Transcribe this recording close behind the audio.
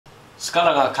スカ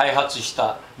ラが開発し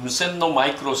た無線のマ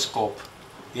イクロスコ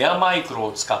ープエアマイクロ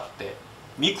を使って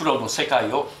ミクロの世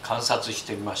界を観察し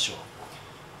てみましょう。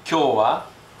今日は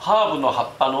ハーブの葉っ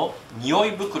ぱの匂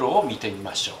い袋を見てみ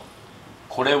ましょう。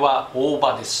これは大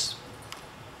葉です。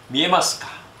見えますか？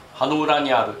葉の裏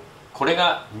にあるこれ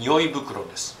が匂い袋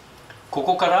です。こ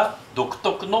こから独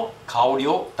特の香り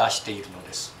を出しているの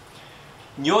です。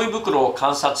匂い袋を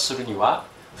観察するには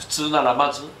普通なら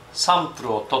まずサンプ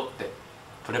ルを取って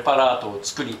プレパラートを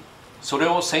作り、それ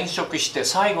を染色して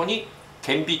最後に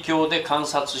顕微鏡で観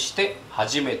察して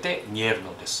初めて見える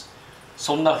のです。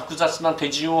そんな複雑な手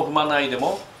順を踏まないで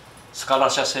もスカラ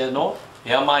社製の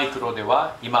エアマイクロで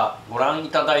は今ご覧い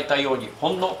ただいたようにほ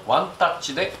んのワンタッ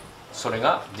チでそれ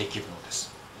ができるので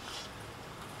す。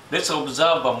Let's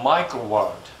observe a micro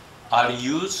world. I'll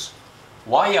use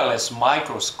wireless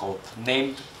microscope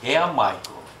named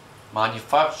AirMicro,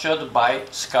 manufactured by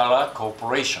Scala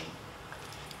Corporation.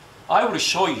 I will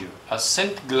show you a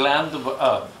scent gland of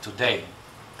herb today.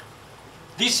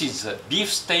 This is a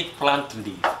beefsteak plant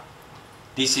leaf.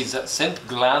 This is a scent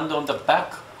gland on the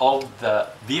back of the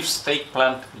beefsteak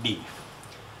plant leaf.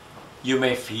 You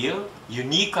may feel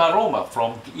unique aroma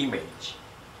from the image.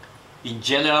 In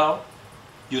general,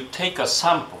 you take a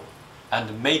sample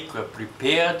and make a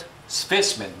prepared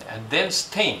specimen and then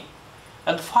stain.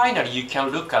 And finally, you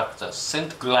can look at the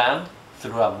scent gland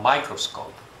through a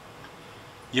microscope.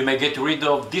 You may get rid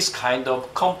of this kind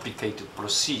of complicated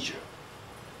procedure.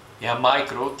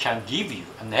 AirMicro can give you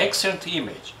an excellent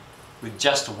image with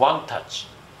just one touch.